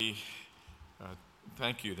Uh,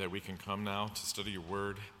 Thank you that we can come now to study your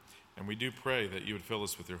word, and we do pray that you would fill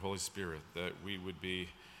us with your Holy Spirit, that we would be,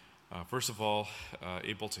 first of all,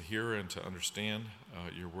 able to hear and to understand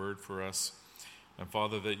your word for us, and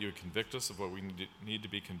Father, that you would convict us of what we need to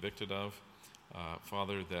be convicted of,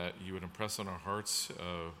 Father, that you would impress on our hearts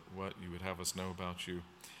what you would have us know about you.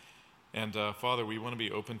 And Father, we want to be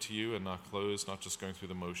open to you and not closed, not just going through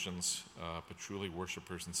the motions, but truly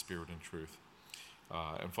worshipers in spirit and truth.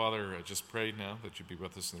 And Father, I just pray now that you be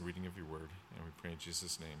with us in the reading of your word, and we pray in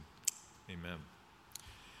Jesus' name. Amen.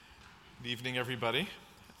 Good evening, everybody.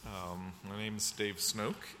 My name is Dave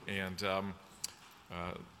Snoke, and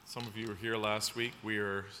some of you were here last week. We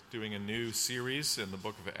are doing a new series in the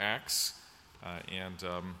book of Acts, and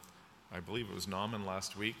I believe it was Nauman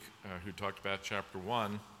last week who talked about chapter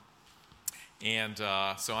 1. And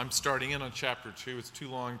so I'm starting in on chapter 2. It's too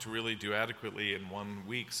long to really do adequately in 1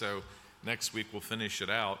 week, so next week we'll finish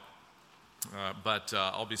it out. But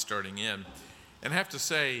I'll be starting in. And I have to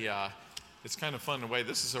say, it's kind of fun in a way.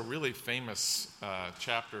 This is a really famous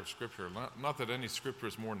chapter of Scripture. Not that any Scripture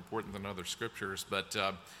is more important than other Scriptures, but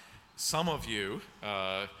some of you,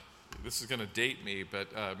 this is going to date me,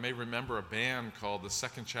 but may remember a band called the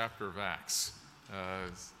Second Chapter of Acts.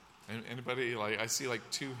 Anybody? I see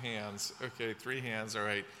 2 hands. Okay, 3 hands. All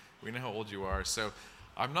right, we know how old you are. So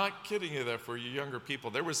I'm not kidding you that for you younger people,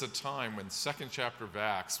 there was a time when Second Chapter of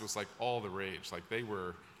Acts was all the rage. They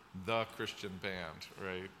were the Christian band,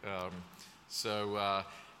 right? So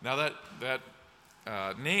now that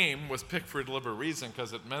name was picked for a deliberate reason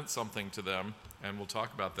because it meant something to them, and we'll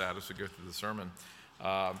talk about that as we go through the sermon.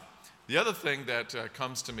 The other thing that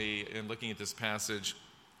comes to me in looking at this passage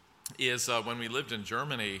is when we lived in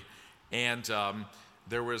Germany, and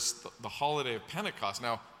there was the holiday of Pentecost.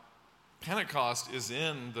 Now, Pentecost is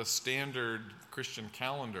in the standard Christian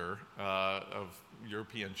calendar of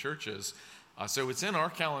European churches, so it's in our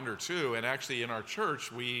calendar too, and actually in our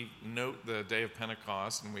church we note the day of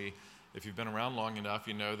Pentecost, and if you've been around long enough,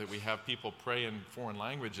 you know that we have people pray in foreign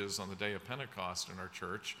languages on the day of Pentecost in our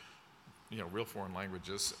church, real foreign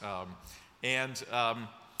languages.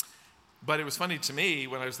 But it was funny to me,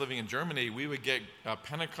 when I was living in Germany, we would get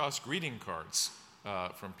Pentecost greeting cards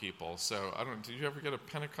from people. So, did you ever get a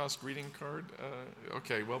Pentecost greeting card?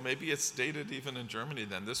 Okay, well, maybe it's dated even in Germany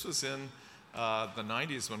then. This was in the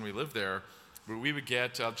 90s when we lived there, where we would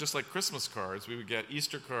get, just like Christmas cards, we would get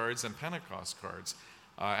Easter cards and Pentecost cards.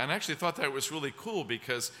 And I actually thought that was really cool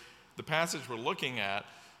because the passage we're looking at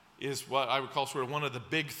is what I would call sort of one of the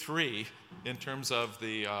big 3 in terms of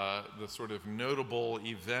the sort of notable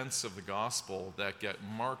events of the gospel that get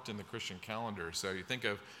marked in the Christian calendar. So you think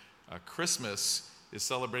of Christmas is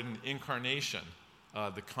celebrating the incarnation,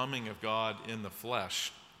 the coming of God in the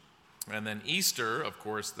flesh. And then Easter, of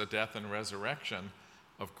course, the death and resurrection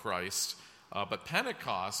of Christ. But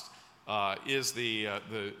Pentecost is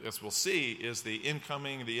as we'll see, is the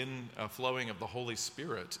incoming, the inflowing of the Holy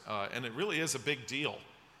Spirit. And it really is a big deal.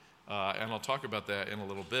 And I'll talk about that in a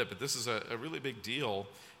little bit, but this is a really big deal.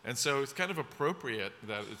 And so it's kind of appropriate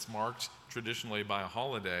that it's marked traditionally by a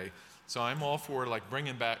holiday. So I'm all for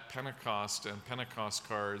bringing back Pentecost and Pentecost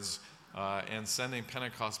cards and sending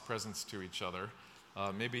Pentecost presents to each other.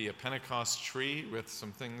 Maybe a Pentecost tree with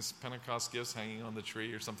some things, Pentecost gifts hanging on the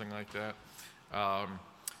tree or something like that.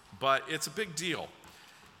 But it's a big deal.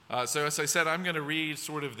 So as I said, I'm going to read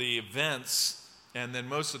sort of the events, and then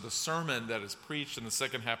most of the sermon that is preached in the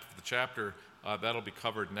second half of the chapter, that'll be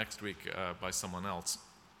covered next week by someone else.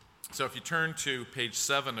 So if you turn to page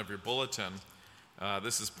 7 of your bulletin,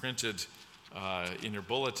 this is printed in your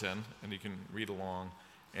bulletin, and you can read along.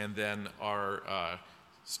 And then our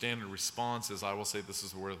standard response is, I will say this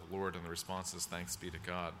is the word of the Lord, and the response is, thanks be to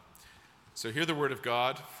God. So hear the word of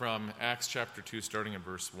God from Acts chapter 2, starting in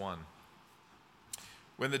verse 1.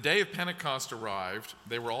 When the day of Pentecost arrived,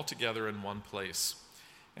 they were all together in one place.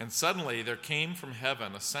 And suddenly there came from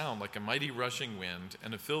heaven a sound like a mighty rushing wind,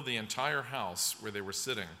 and it filled the entire house where they were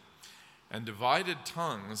sitting. And divided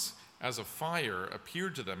tongues as of fire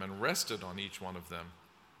appeared to them and rested on each one of them.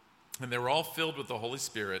 And they were all filled with the Holy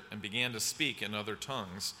Spirit and began to speak in other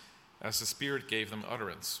tongues as the Spirit gave them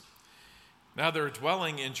utterance. Now there were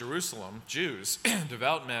dwelling in Jerusalem Jews,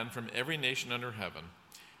 devout men from every nation under heaven.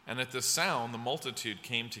 And at this sound, the multitude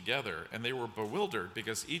came together, and they were bewildered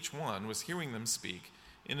because each one was hearing them speak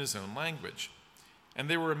in his own language. And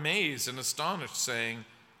they were amazed and astonished, saying,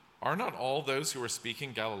 Are not all those who are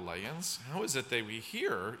speaking Galileans? How is it that we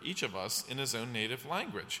hear, each of us, in his own native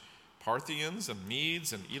language? Parthians and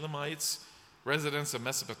Medes and Elamites, residents of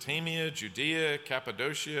Mesopotamia, Judea,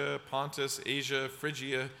 Cappadocia, Pontus, Asia,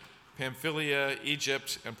 Phrygia, Pamphylia,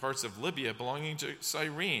 Egypt, and parts of Libya belonging to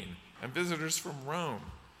Cyrene, and visitors from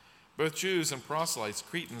Rome, both Jews and proselytes,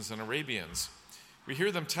 Cretans and Arabians. We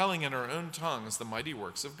hear them telling in our own tongues the mighty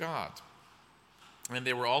works of God." And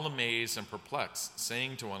they were all amazed and perplexed,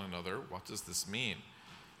 saying to one another, "What does this mean?"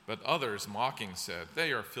 But others, mocking, said,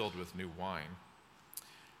 "They are filled with new wine."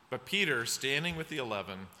 But Peter, standing with the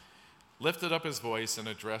 11, lifted up his voice and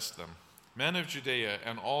addressed them, "Men of Judea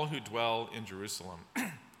and all who dwell in Jerusalem,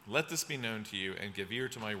 let this be known to you, and give ear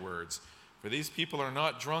to my words. For these people are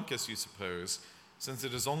not drunk as you suppose, since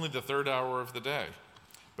it is only the 3rd hour of the day.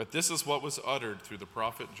 But this is what was uttered through the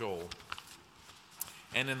prophet Joel.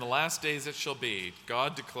 And in the last days it shall be,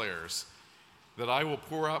 God declares, that I will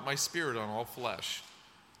pour out my spirit on all flesh.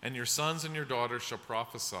 And your sons and your daughters shall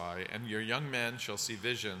prophesy, and your young men shall see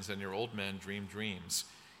visions, and your old men dream dreams.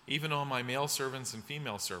 Even on my male servants and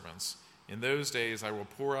female servants. In those days I will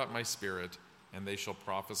pour out my spirit, and they shall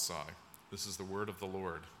prophesy." This is the word of the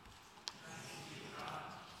Lord.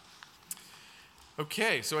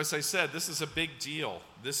 Okay, so as I said, this is a big deal.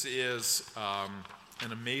 This is an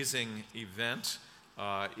amazing event.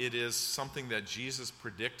 It is something that Jesus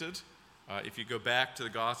predicted. If you go back to the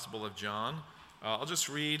Gospel of John, I'll just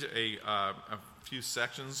read a few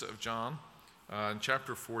sections of John. In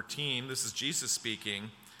chapter 14, this is Jesus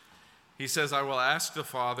speaking. He says, "I will ask the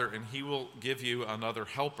Father, and he will give you another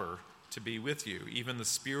helper to be with you, even the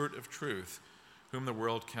Spirit of truth, whom the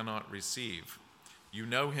world cannot receive. You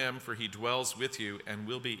know him, for he dwells with you and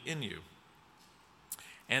will be in you."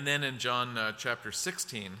 And then in John chapter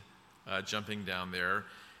 16, jumping down there,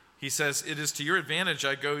 he says, "It is to your advantage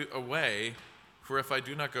I go away, for if I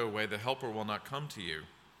do not go away, the helper will not come to you.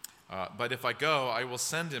 But if I go, I will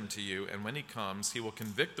send him to you, and when he comes, he will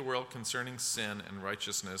convict the world concerning sin and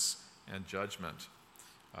righteousness and judgment."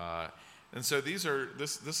 And so this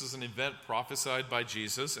is an event prophesied by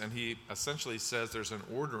Jesus, and he essentially says there's an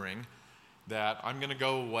ordering that I'm going to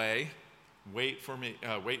go away, wait for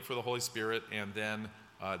the Holy Spirit, and then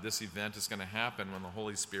this event is going to happen when the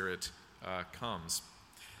Holy Spirit comes.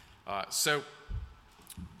 So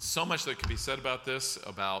much that could be said about this,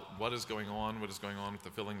 about what is going on with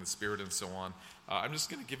the filling of the Spirit and so on. I'm just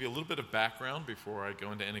going to give you a little bit of background before I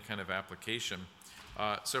go into any kind of application.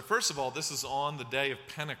 So first of all, this is on the day of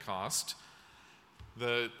Pentecost.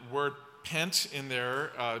 The word pent in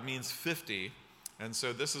there means 50, and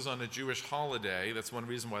so this is on a Jewish holiday. That's one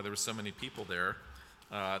reason why there were so many people there.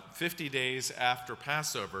 50 days after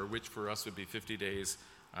Passover, which for us would be 50 days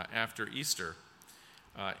after Easter.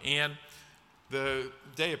 And the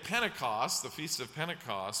day of Pentecost, the Feast of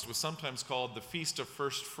Pentecost, was sometimes called the Feast of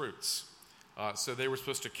First Fruits. So they were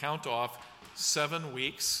supposed to count off 7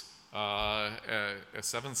 weeks,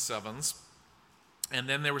 7 sevens, and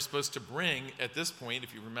then they were supposed to bring, at this point,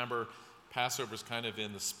 if you remember, Passover is kind of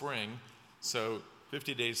in the spring, so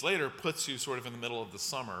 50 days later puts you sort of in the middle of the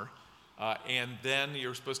summer, and then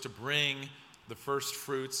you're supposed to bring the first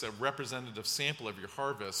fruits, a representative sample of your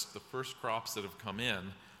harvest, the first crops that have come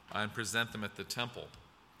in, and present them at the temple.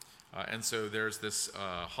 And so there's this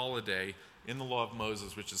holiday in the law of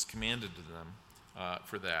Moses which is commanded to them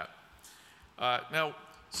for that. Now,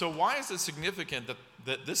 so why is it significant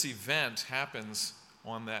that this event happens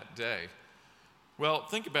on that day? Well,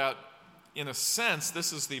 think about, in a sense,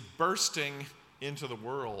 this is the bursting into the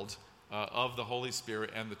world of the Holy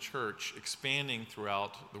Spirit and the church expanding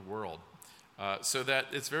throughout the world. So that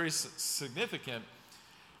it's very significant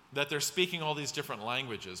that they're speaking all these different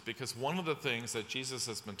languages, because one of the things that Jesus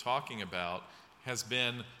has been talking about has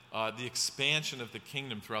been the expansion of the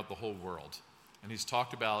kingdom throughout the whole world. And he's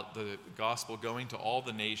talked about the gospel going to all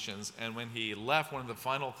the nations, and when he left, one of the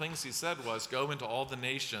final things he said was, "Go into all the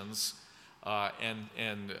nations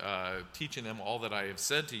and teaching them all that I have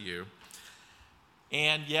said to you."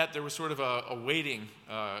 And yet there was sort of a waiting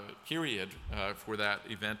period for that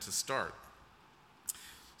event to start.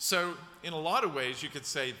 So in a lot of ways, you could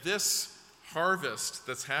say this harvest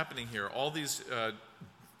that's happening here, all these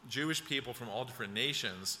Jewish people from all different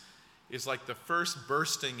nations, is like the first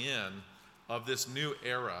bursting in of this new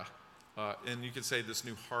era, and you could say this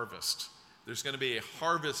new harvest. There's going to be a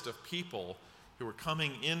harvest of people who are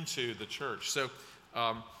coming into the church. So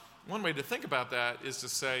one way to think about that is to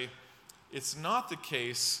say it's not the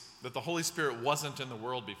case that the Holy Spirit wasn't in the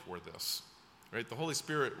world before this. Right? The Holy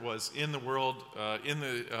Spirit was in the world, in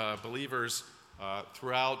the believers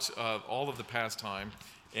throughout all of the past time.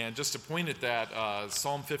 And just to point at that,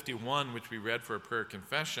 Psalm 51, which we read for a prayer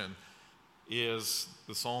confession, is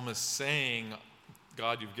the psalmist saying,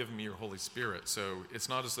 "God, you've given me your Holy Spirit." So it's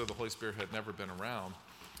not as though the Holy Spirit had never been around.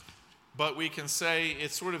 But we can say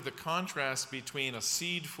it's sort of the contrast between a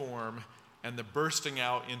seed form and the bursting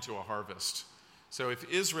out into a harvest. So if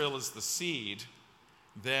Israel is the seed,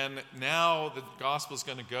 then now the gospel is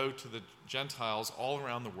going to go to the Gentiles all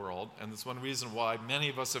around the world. And that's one reason why many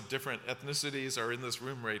of us of different ethnicities are in this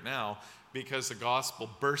room right now, because the gospel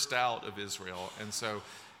burst out of Israel. And so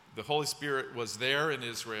the Holy Spirit was there in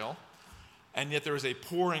Israel, and yet there is a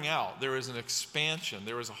pouring out. There is an expansion.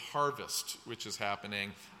 There is a harvest which is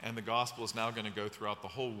happening, and the gospel is now going to go throughout the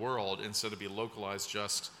whole world instead of be localized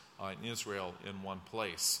just in Israel in one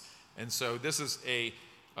place. And so this is a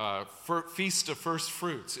feast of first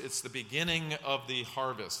fruits. It's the beginning of the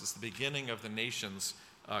harvest. It's the beginning of the nations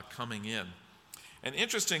coming in. And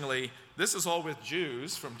interestingly, this is all with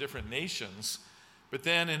Jews from different nations. But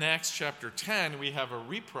then in Acts chapter 10, we have a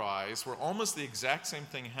reprise where almost the exact same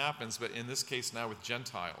thing happens, but in this case now with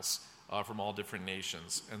Gentiles from all different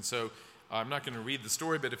nations. And so I'm not going to read the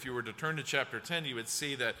story, but if you were to turn to chapter 10, you would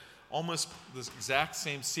see that almost the exact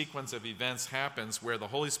same sequence of events happens where the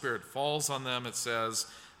Holy Spirit falls on them, it says,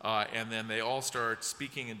 and then they all start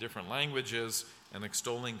speaking in different languages and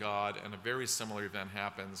extolling God, and a very similar event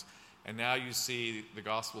happens. And now you see the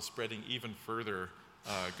gospel spreading even further,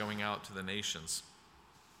 going out to the nations.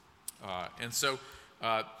 And so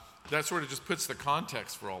that sort of just puts the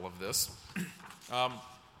context for all of this.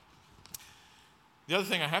 The other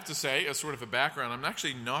thing I have to say, as sort of a background, I'm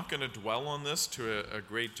actually not going to dwell on this to a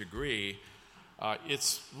great degree.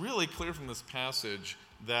 It's really clear from this passage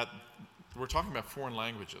that we're talking about foreign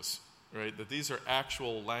languages, right? That these are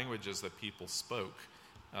actual languages that people spoke.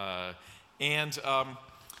 And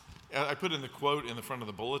I put in the quote in the front of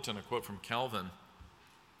the bulletin, a quote from Calvin.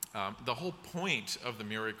 The whole point of the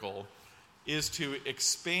miracle is to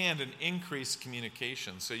expand and increase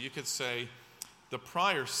communication. So you could say the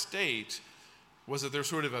prior state was that there's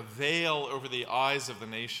sort of a veil over the eyes of the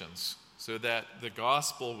nations, so that the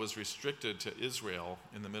gospel was restricted to Israel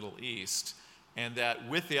in the Middle East, and that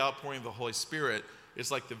with the outpouring of the Holy Spirit, it's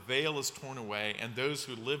like the veil is torn away, and those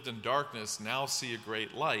who lived in darkness now see a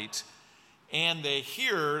great light, and they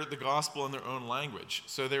hear the gospel in their own language.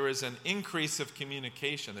 So there is an increase of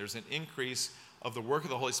communication. There's an increase of the work of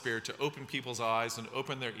the Holy Spirit to open people's eyes and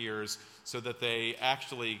open their ears so that they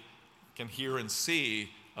actually can hear and see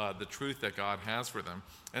the truth that God has for them.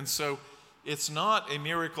 And so it's not a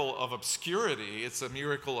miracle of obscurity. It's a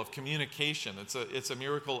miracle of communication. It's a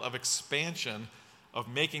miracle of expansion, of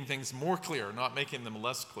making things more clear, not making them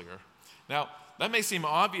less clear. Now, that may seem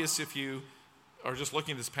obvious if you are just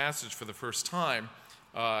looking at this passage for the first time.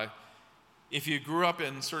 If you grew up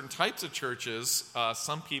in certain types of churches,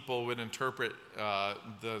 some people would interpret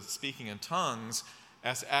the speaking in tongues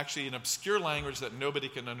as actually an obscure language that nobody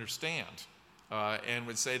can understand, and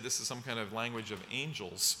would say this is some kind of language of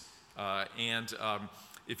angels. And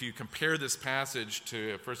if you compare this passage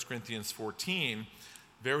to 1 Corinthians 14,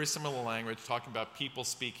 very similar language, talking about people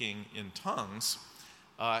speaking in tongues.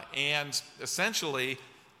 And essentially,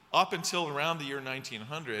 up until around the year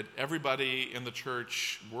 1900, everybody in the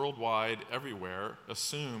church worldwide, everywhere,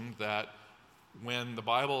 assumed that when the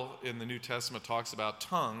Bible in the New Testament talks about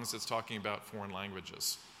tongues, it's talking about foreign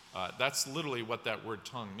languages. That's literally what that word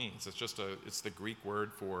tongue means. It's the Greek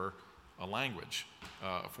word for a language,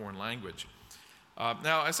 a foreign language.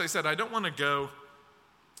 Now, as I said, I don't want to go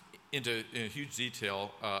into huge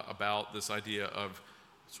detail about this idea of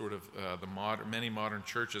sort of many modern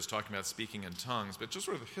churches talking about speaking in tongues, but just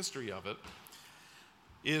sort of the history of it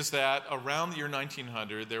is that around the year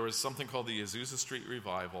 1900, there was something called the Azusa Street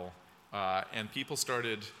Revival, and people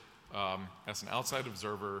started, as an outside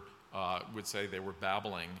observer, would say they were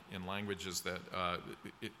babbling in languages that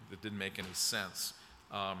didn't make any sense.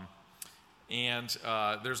 And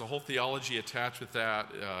there's a whole theology attached with that.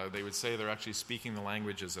 They would say they're actually speaking the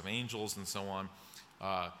languages of angels and so on.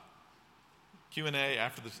 Q&A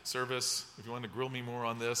after the service, if you want to grill me more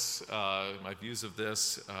on this, my views of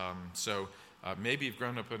this. So maybe you've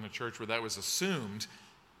grown up in a church where that was assumed,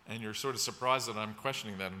 and you're sort of surprised that I'm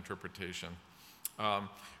questioning that interpretation.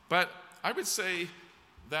 But I would say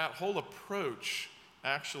that whole approach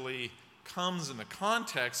actually comes in the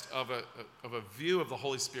context of a view of the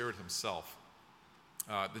Holy Spirit himself.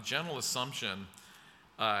 The general assumption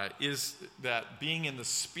is that being in the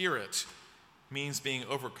Spirit means being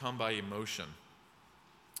overcome by emotion.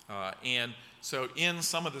 And so in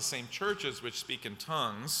some of the same churches which speak in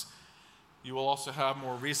tongues, you will also have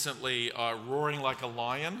more recently roaring like a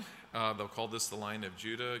lion. They'll call this the Lion of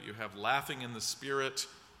Judah. You have laughing in the Spirit,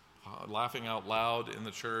 laughing out loud in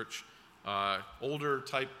the church. Older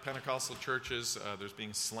type Pentecostal churches, there's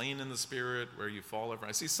being slain in the Spirit where you fall over.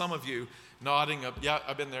 I see some of you nodding up. Yeah,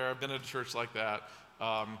 I've been there. I've been at a church like that.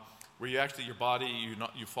 Where you actually, your body,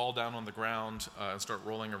 you fall down on the ground and start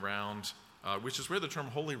rolling around. which is where the term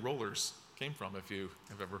holy rollers came from, if you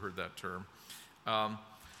have ever heard that term.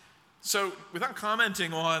 So without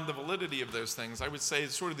commenting on the validity of those things, I would say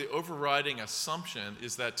sort of the overriding assumption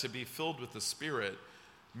is that to be filled with the Spirit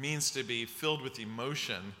means to be filled with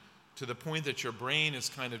emotion to the point that your brain is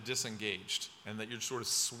kind of disengaged and that you're sort of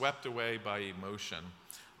swept away by emotion.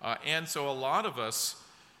 And so a lot of us,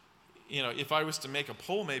 if I was to make a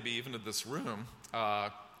poll maybe even of this room,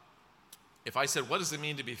 if I said, what does it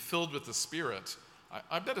mean to be filled with the Spirit?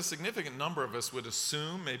 I bet a significant number of us would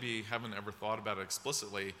assume, maybe haven't ever thought about it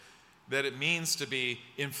explicitly, that it means to be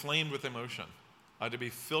inflamed with emotion, to be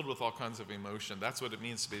filled with all kinds of emotion. That's what it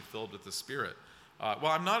means to be filled with the Spirit.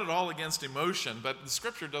 Well, I'm not at all against emotion, but the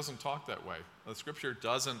Scripture doesn't talk that way. The Scripture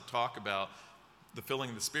doesn't talk about the filling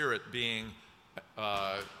of the Spirit being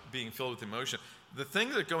filled with emotion. The thing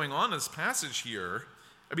that's going on in this passage here,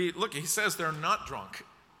 look, he says they're not drunk,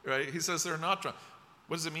 right? He says they're not drunk.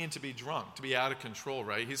 What does it mean to be drunk? To be out of control,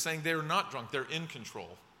 right? He's saying they're not drunk, they're in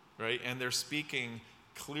control, right? And they're speaking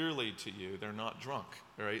clearly to you. They're not drunk,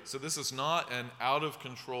 right? So this is not an out of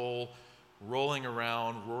control, rolling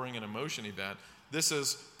around, roaring an emotion event. This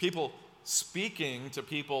is people speaking to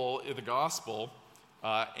people in the gospel,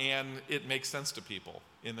 and it makes sense to people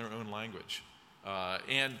in their own language.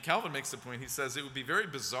 And Calvin makes the point, he says it would be very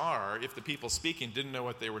bizarre if the people speaking didn't know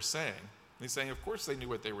what they were saying. And he's saying, of course they knew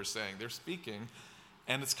what they were saying. They're speaking,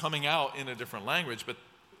 and it's coming out in a different language, but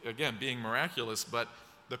again, being miraculous, but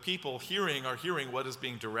the people are hearing what is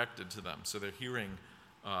being directed to them. So they're hearing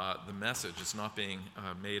the message. It's not being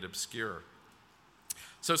made obscure.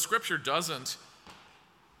 So Scripture doesn't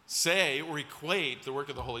say or equate the work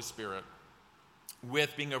of the Holy Spirit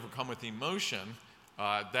with being overcome with emotion.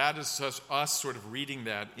 That is just us sort of reading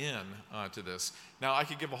that in to this. Now, I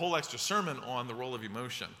could give a whole extra sermon on the role of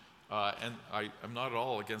emotion. And I'm not at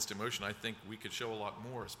all against emotion. I think we could show a lot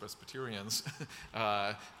more as Presbyterians.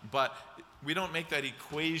 But we don't make that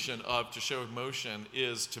equation of to show emotion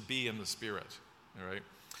is to be in the Spirit. All right.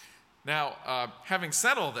 Now, having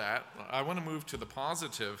said all that, I want to move to the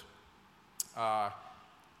positive.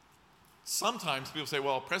 Sometimes people say,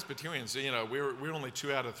 well, Presbyterians, we're only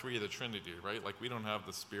 2 out of 3 of the Trinity, right? Like we don't have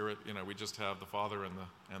the Spirit, we just have the Father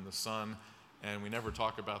and the Son, and we never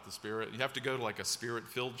talk about the Spirit. You have to go to like a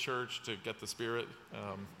Spirit-filled church to get the Spirit.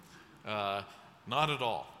 Not at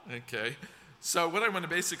all. Okay. So what I want to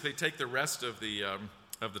basically take the rest of the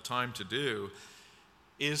time to do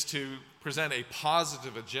is to present a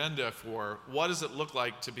positive agenda for what does it look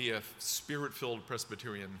like to be a Spirit-filled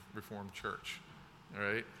Presbyterian Reformed church. All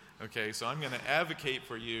right. Okay, so I'm going to advocate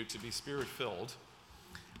for you to be Spirit-filled,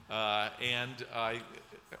 and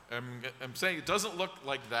I'm saying it doesn't look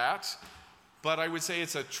like that, but I would say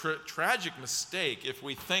it's a tragic mistake if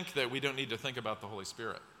we think that we don't need to think about the Holy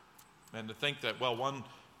Spirit, and to think that, well, one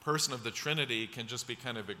person of the Trinity can just be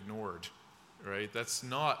kind of ignored, right? That's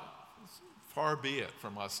not, far be it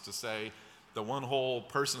from us to say the one whole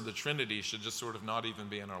person of the Trinity should just sort of not even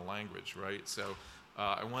be in our language, right? So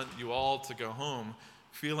I want you all to go home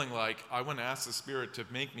feeling like I want to ask the Spirit to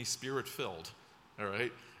make me Spirit-filled, all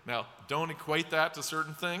right? Now, don't equate that to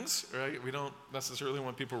certain things, right? We don't necessarily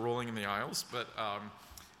want people rolling in the aisles, but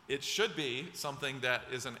it should be something that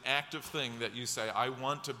is an active thing that you say, I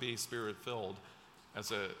want to be Spirit-filled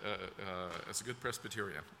as a good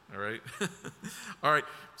Presbyterian, all right? All right,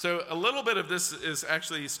 so a little bit of this is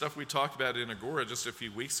actually stuff we talked about in Agora just a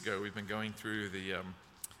few weeks ago. We've been going through the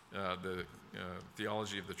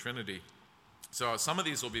theology of the Trinity. So some of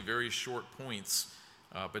these will be very short points,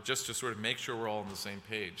 but just to sort of make sure we're all on the same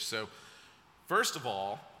page. So first of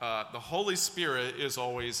all, the Holy Spirit is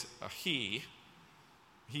always a He.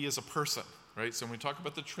 He is a person, right? So when we talk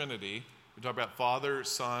about the Trinity, we talk about Father,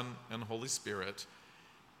 Son, and Holy Spirit.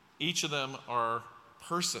 Each of them are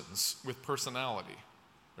persons with personality,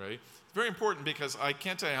 right? It's very important because I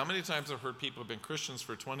can't tell you how many times I've heard people who have been Christians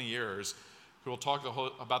for 20 years who will talk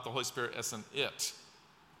about the Holy Spirit as an it.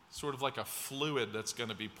 Sort of like a fluid that's going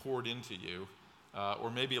to be poured into you,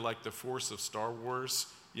 or maybe like the Force of Star Wars,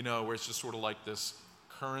 where it's just sort of like this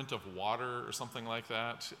current of water or something like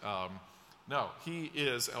that. No, He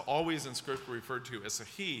is always in Scripture referred to as a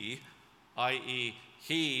He, i.e.,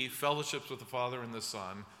 He fellowships with the Father and the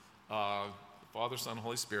Son, Father, Son,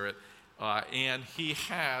 Holy Spirit, and He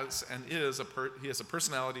has and is He has a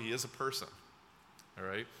personality. He is a person. All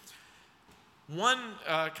right. One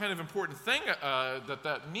kind of important thing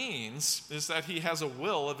that means is that He has a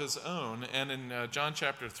will of His own. And in John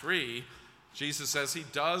chapter 3, Jesus says He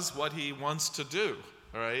does what He wants to do,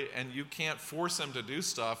 all right? And you can't force Him to do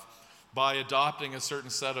stuff by adopting a certain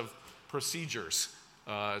set of procedures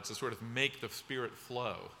to sort of make the Spirit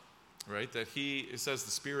flow, right? That it says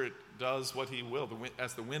the Spirit does what he will.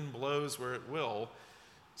 As the wind blows where it will,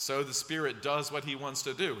 so the Spirit does what he wants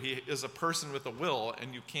to do. He is a person with a will,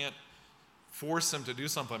 and you can't force him to do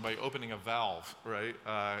something by opening a valve, right?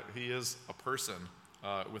 He is a person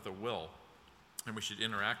with a will, and we should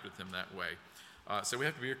interact with him that way. So we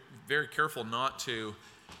have to be very careful not to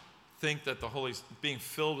think that being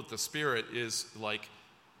filled with the Spirit is like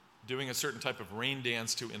doing a certain type of rain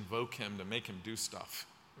dance to invoke him, to make him do stuff,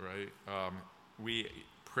 right? We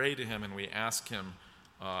pray to him and we ask him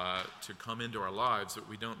to come into our lives, but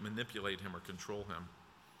we don't manipulate him or control him.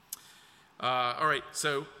 All right,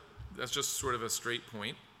 so that's just sort of a straight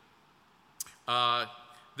point.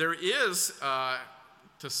 There is,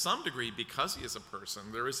 to some degree, because he is a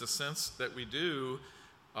person, there is a sense that we do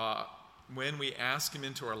when we ask him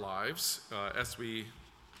into our lives, as we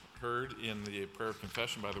heard in the prayer of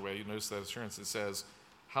confession, by the way, you notice that assurance. It says,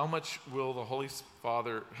 how much will the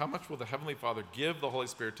Heavenly Father give the Holy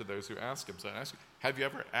Spirit to those who ask him? So I ask you, have you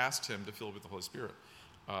ever asked him to fill you with the Holy Spirit?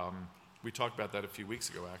 We talked about that a few weeks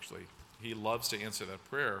ago, actually. He loves to answer that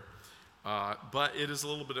prayer. But it is a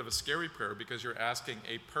little bit of a scary prayer because you're asking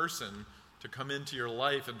a person to come into your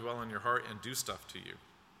life and dwell in your heart and do stuff to you.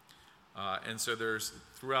 And so there's,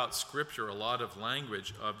 throughout Scripture, a lot of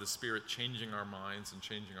language of the Spirit changing our minds and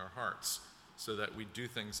changing our hearts so that we do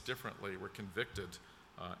things differently, we're convicted,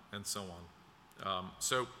 and so on.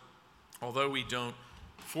 So although we don't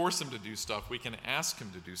force him to do stuff, we can ask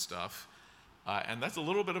him to do stuff, and that's a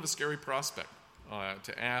little bit of a scary prospect,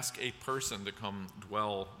 to ask a person to come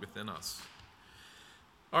dwell within us.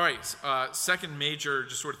 All right, second major,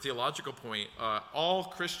 just sort of theological point. All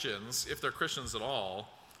Christians, if they're Christians at all,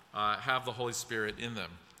 have the Holy Spirit in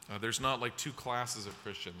them. There's not like two classes of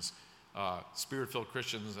Christians, Spirit-filled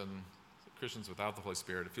Christians and Christians without the Holy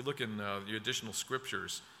Spirit. If you look in the additional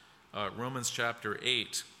scriptures, Romans chapter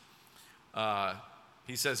 8,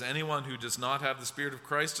 he says, anyone who does not have the Spirit of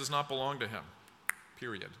Christ does not belong to him,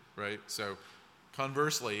 period, right? So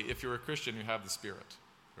conversely, if you're a Christian, you have the Spirit,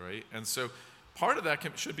 right? And so part of that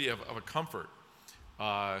should be of a comfort.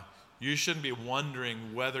 You shouldn't be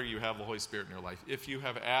wondering whether you have the Holy Spirit in your life. If you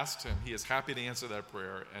have asked him, he is happy to answer that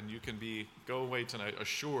prayer, and you can go away tonight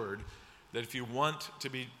assured that if you want to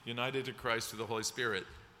be united to Christ through the Holy Spirit,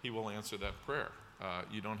 he will answer that prayer.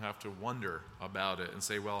 You don't have to wonder about it and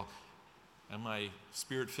say, well, am I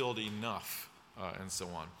Spirit-filled enough, and so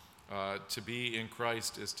on. To be in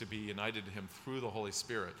Christ is to be united to him through the Holy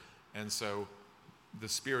Spirit. And so the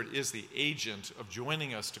Spirit is the agent of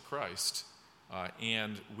joining us to Christ,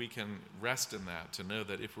 and we can rest in that, to know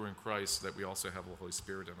that if we're in Christ, that we also have the Holy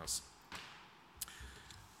Spirit in us.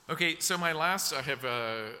 Okay, so I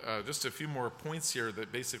have just a few more points here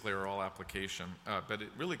that basically are all application, but it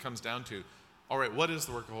really comes down to, all right, what is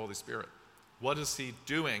the work of the Holy Spirit? What is he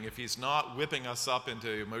doing? If he's not whipping us up into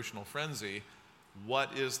emotional frenzy,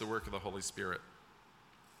 what is the work of the Holy Spirit?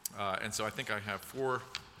 And so I think I have four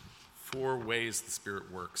ways the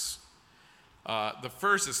Spirit works. The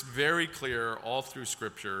first is very clear all through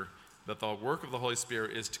Scripture that the work of the Holy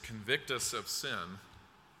Spirit is to convict us of sin,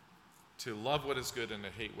 to love what is good and to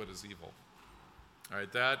hate what is evil. All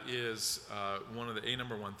right, that is one of the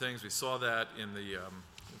number one things. We saw that in the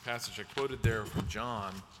passage I quoted there from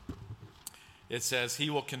John. It says, he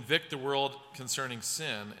will convict the world concerning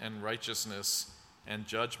sin and righteousness and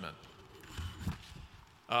judgment.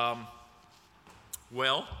 Actually,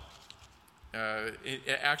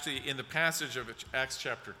 in the passage of Acts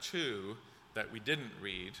chapter 2 that we didn't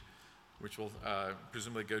read, which we'll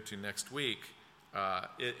presumably go to next week,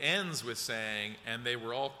 it ends with saying, and they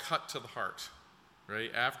were all cut to the heart, right?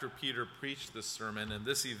 After Peter preached this sermon and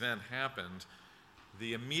this event happened,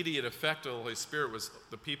 the immediate effect of the Holy Spirit was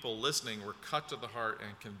the people listening were cut to the heart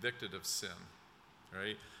and convicted of sin,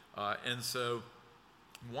 right? And so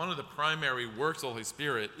one of the primary works of the Holy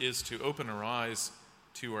Spirit is to open our eyes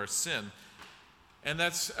to our sin. And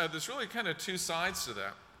there's really kind of two sides to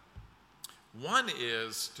that. One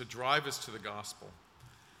is to drive us to the gospel.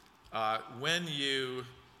 When you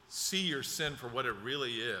see your sin for what it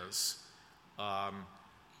really is,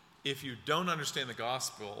 if you don't understand the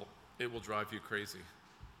gospel, it will drive you crazy,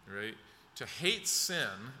 right? To hate sin,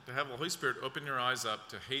 to have the Holy Spirit open your eyes up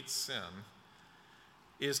to hate sin,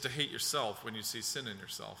 is to hate yourself when you see sin in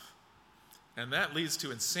yourself. And that leads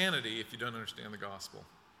to insanity if you don't understand the gospel,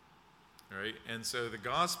 right? And so the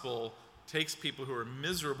gospel takes people who are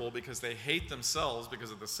miserable because they hate themselves because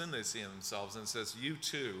of the sin they see in themselves and says, you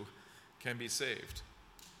too can be saved.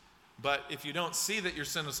 But if you don't see that your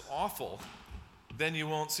sin is awful, then you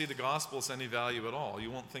won't see the gospel as any value at all.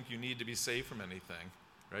 You won't think you need to be saved from anything,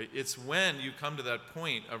 right? It's when you come to that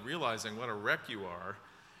point of realizing what a wreck you are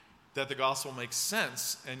that the gospel makes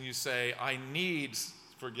sense and you say, I need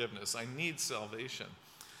forgiveness, I need salvation.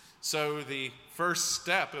 So the first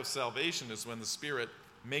step of salvation is when the Spirit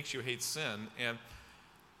makes you hate sin, and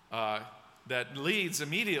that leads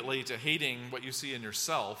immediately to hating what you see in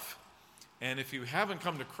yourself. And if you haven't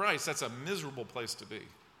come to Christ, that's a miserable place to be,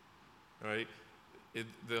 right?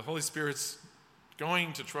 The Holy Spirit's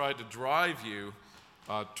going to try to drive you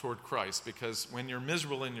toward Christ, because when you're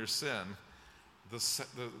miserable in your sin, the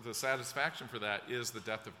satisfaction for that is the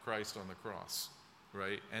death of Christ on the cross,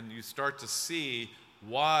 right? And you start to see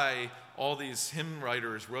why all these hymn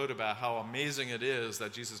writers wrote about how amazing it is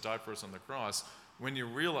that Jesus died for us on the cross, when you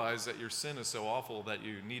realize that your sin is so awful that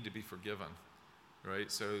you need to be forgiven,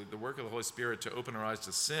 right? So the work of the Holy Spirit to open our eyes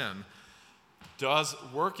to sin does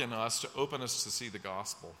work in us to open us to see the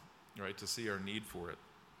gospel, right? To see our need for it.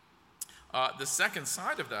 The second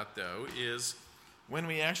side of that, though, is when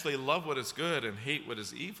we actually love what is good and hate what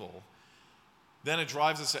is evil, then it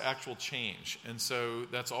drives us to actual change. And so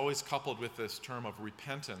that's always coupled with this term of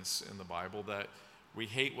repentance in the Bible, that we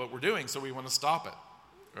hate what we're doing, so we want to stop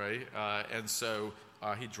it, right? And so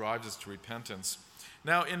he drives us to repentance.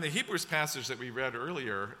 Now, in the Hebrews passage that we read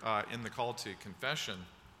earlier in the call to confession,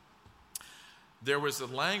 there was the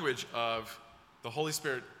language of the Holy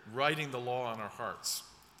Spirit writing the law on our hearts.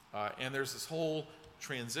 And there's this whole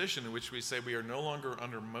transition in which we say we are no longer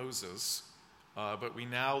under Moses, but we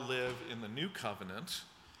now live in the new covenant.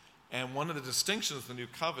 And one of the distinctions of the new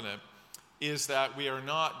covenant is that we are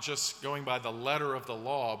not just going by the letter of the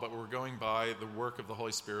law, but we're going by the work of the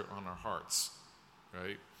Holy Spirit on our hearts,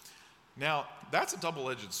 right? Now, that's a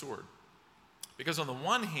double-edged sword, because on the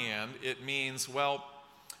one hand, it means, well,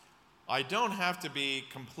 I don't have to be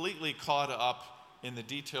completely caught up in the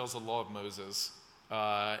details of the law of Moses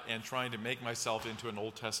and trying to make myself into an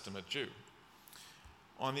Old Testament Jew.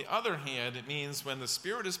 On the other hand, it means when the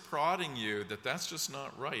Spirit is prodding you that that's just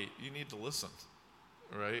not right, you need to listen,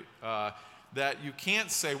 right? That you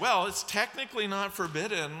can't say, well, it's technically not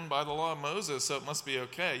forbidden by the law of Moses, so it must be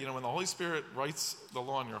okay. You know, when the Holy Spirit writes the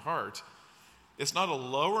law in your heart, it's not a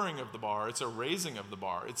lowering of the bar, it's a raising of the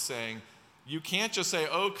bar. It's saying, you can't just say,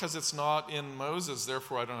 oh, because it's not in Moses,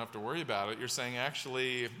 therefore I don't have to worry about it. You're saying,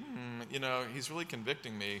 actually, he's really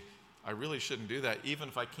convicting me. I really shouldn't do that, even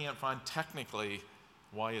if I can't find technically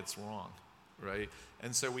why it's wrong, right?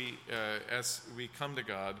 And so we, as we come to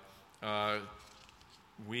God,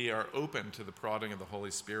 we are open to the prodding of the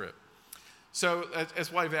Holy Spirit. So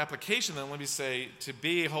as way of application, then, let me say, to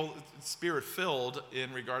be Spirit-filled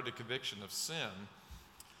in regard to conviction of sin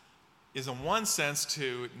is in one sense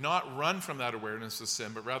to not run from that awareness of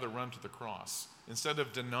sin, but rather run to the cross. Instead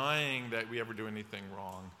of denying that we ever do anything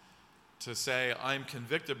wrong, to say, I'm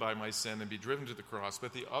convicted by my sin and be driven to the cross.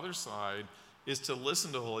 But the other side is to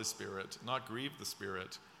listen to the Holy Spirit, not grieve the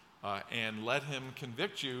Spirit, and let him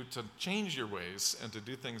convict you to change your ways and to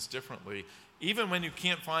do things differently, even when you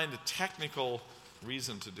can't find a technical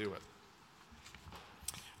reason to do it.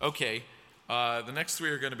 Okay, the next three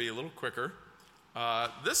are going to be a little quicker.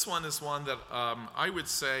 This one is one that I would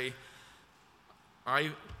say,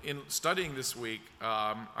 in studying this week,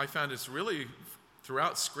 I found it's really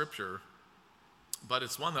throughout Scripture, but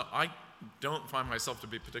it's one that I don't find myself to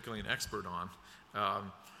be particularly an expert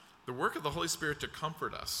on. The work of the Holy Spirit to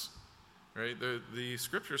comfort us, right? The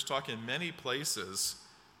Scriptures talk in many places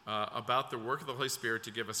about the work of the Holy Spirit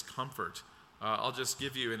to give us comfort. I'll just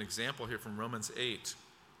give you an example here from Romans 8.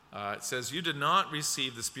 It says, you did not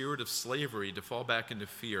receive the spirit of slavery to fall back into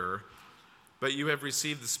fear, but you have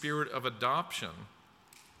received the spirit of adoption.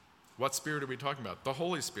 What spirit are we talking about? The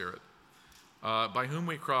Holy Spirit, by whom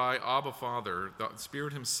we cry, Abba, Father. The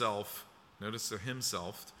Spirit himself, notice the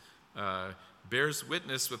himself, bears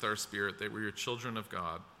witness with our spirit that we are children of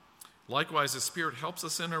God. Likewise, the Spirit helps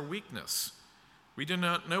us in our weakness. We do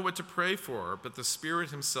not know what to pray for, but the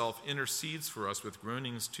Spirit himself intercedes for us with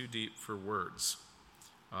groanings too deep for words.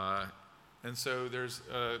 And so there's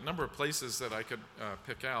a number of places that I could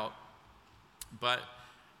pick out, but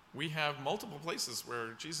we have multiple places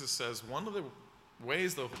where Jesus says one of the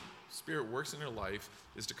ways the Spirit works in your life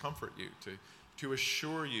is to comfort you, to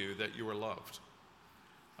assure you that you are loved.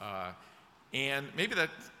 And maybe that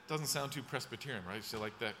doesn't sound too Presbyterian, right? So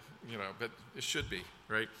like that, but it should be,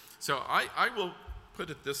 right? So I will put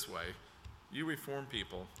it this way. You Reformed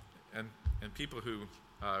people and people who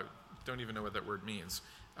don't even know what that word means,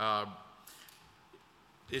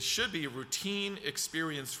 it should be a routine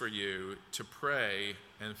experience for you to pray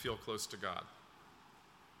and feel close to God.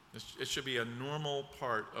 It should be a normal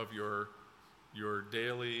part of your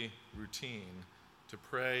daily routine to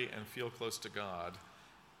pray and feel close to God,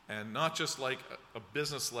 and not just like a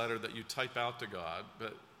business letter that you type out to God,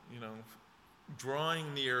 but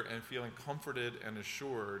drawing near and feeling comforted and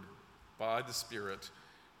assured by the Spirit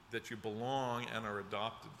that you belong and are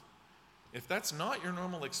adopted. If that's not your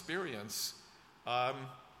normal experience,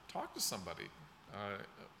 talk to somebody.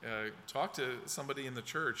 Talk to somebody in the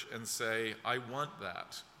church and say, I want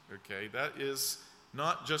that. Okay, that is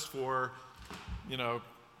not just for,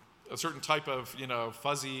 a certain type of,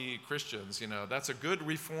 fuzzy Christians. That's a good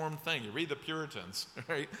Reformed thing. You read the Puritans,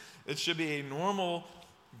 right? It should be a normal,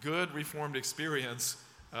 good Reformed experience.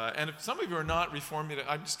 And if some of you are not Reformed,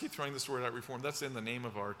 I just keep throwing this word out, Reformed. That's in the name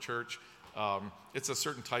of our church. It's a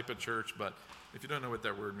certain type of church, but if you don't know what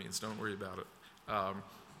that word means, don't worry about it.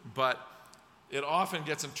 But it often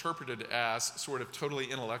gets interpreted as sort of totally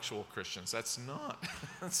intellectual Christians. That's not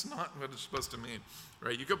what it's supposed to mean,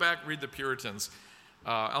 right? You go back, read the Puritans.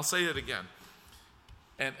 I'll say it again.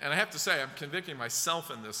 And I have to say, I'm convicting myself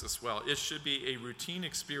in this as well. It should be a routine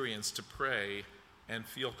experience to pray and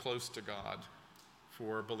feel close to God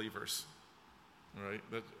for believers, right?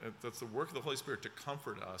 That's the work of the Holy Spirit to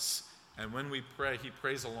comfort us. And when we pray, he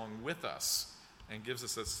prays along with us and gives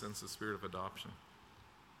us that sense of spirit of adoption.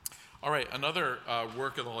 All right, another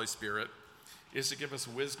work of the Holy Spirit is to give us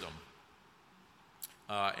wisdom.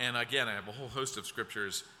 And again, I have a whole host of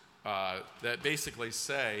scriptures that basically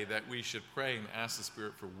say that we should pray and ask the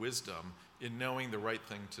Spirit for wisdom in knowing the right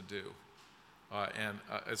thing to do. And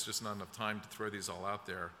it's just not enough time to throw these all out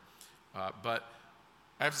there. But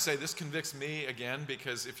I have to say, this convicts me again,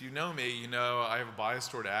 because if you know me, you know I have a bias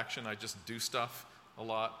toward action. I just do stuff a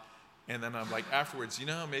lot. And then I'm like, afterwards,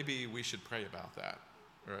 maybe we should pray about that,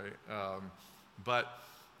 right? But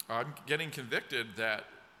I'm getting convicted that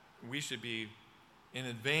we should be, in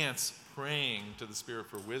advance, praying to the Spirit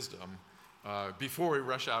for wisdom before we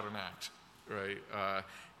rush out and act, right?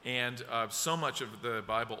 And so much of the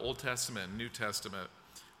Bible, Old Testament, New Testament,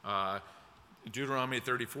 Deuteronomy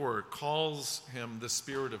 34 calls him the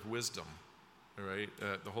Spirit of wisdom, right?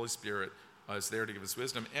 The Holy Spirit is there to give us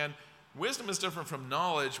wisdom. And wisdom is different from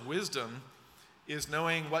knowledge. Wisdom is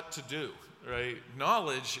knowing what to do, right?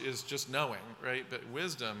 Knowledge is just knowing, right? But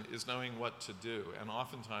wisdom is knowing what to do. And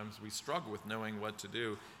oftentimes we struggle with knowing what to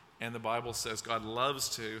do. And the Bible says God loves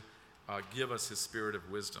to give us his spirit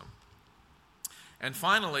of wisdom. And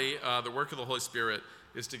finally, the work of the Holy Spirit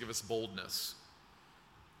is to give us boldness.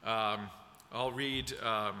 I'll read,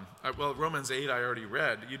 Romans 8 I already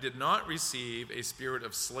read. You did not receive a spirit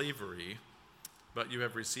of slavery, but you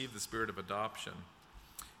have received the spirit of adoption.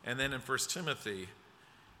 And then in 1 Timothy,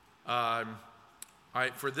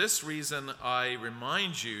 for this reason I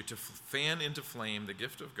remind you to fan into flame the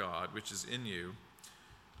gift of God which is in you.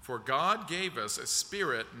 For God gave us a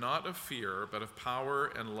spirit not of fear, but of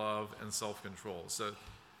power and love and self-control. So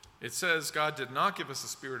it says God did not give us a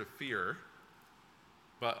spirit of fear,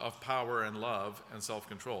 but of power and love and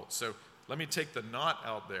self-control. So let me take the not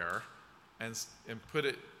out there and put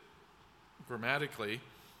it grammatically.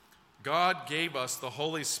 God gave us the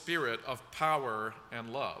Holy Spirit of power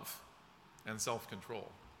and love and self-control,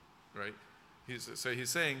 right? He's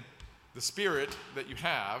saying the Spirit that you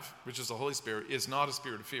have, which is the Holy Spirit, is not a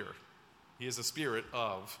spirit of fear. He is a spirit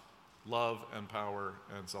of love and power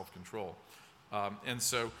and self-control. And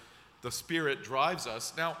so the Spirit drives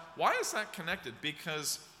us. Now, why is that connected?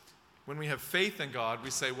 Because when we have faith in God, we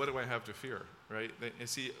say, what do I have to fear, right?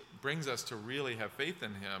 As he brings us to really have faith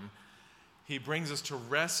in him, he brings us to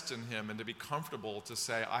rest in him and to be comfortable to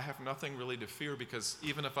say, I have nothing really to fear, because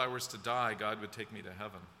even if I was to die, God would take me to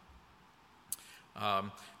heaven.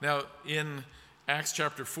 Now, in Acts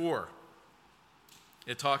chapter 4,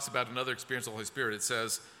 it talks about another experience of the Holy Spirit. It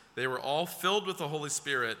says, they were all filled with the Holy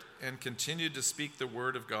Spirit and continued to speak the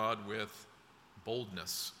word of God with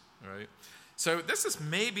boldness, right? So this is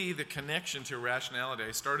maybe the connection to irrationality.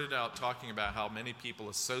 I started out talking about how many people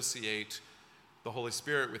associate the Holy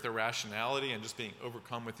Spirit with irrationality and just being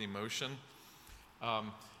overcome with emotion.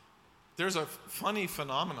 There's a funny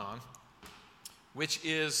phenomenon, which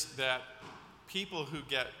is that people who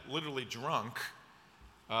get literally drunk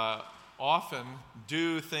often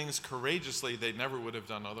do things courageously they never would have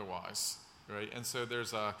done otherwise, right? And so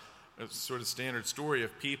there's a sort of standard story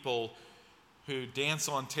of people who dance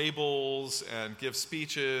on tables and give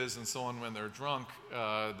speeches and so on when they're drunk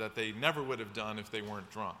that they never would have done if they weren't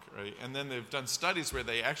drunk, right? And then they've done studies where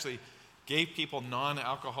they actually gave people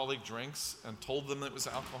non-alcoholic drinks and told them it was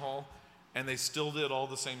alcohol, and they still did all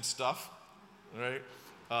the same stuff, right?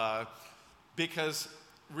 Because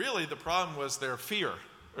really the problem was their fear,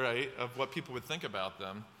 right, of what people would think about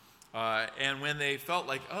them. And when they felt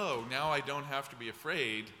like, oh, now I don't have to be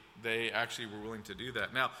afraid, they actually were willing to do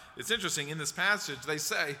that. Now, it's interesting, in this passage, they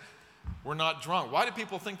say, we're not drunk. Why did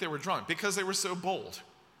people think they were drunk? Because they were so bold,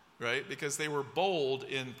 right? Because they were bold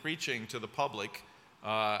in preaching to the public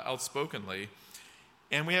outspokenly.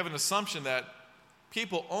 And we have an assumption that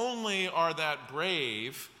people only are that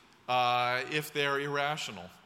brave if they're irrational,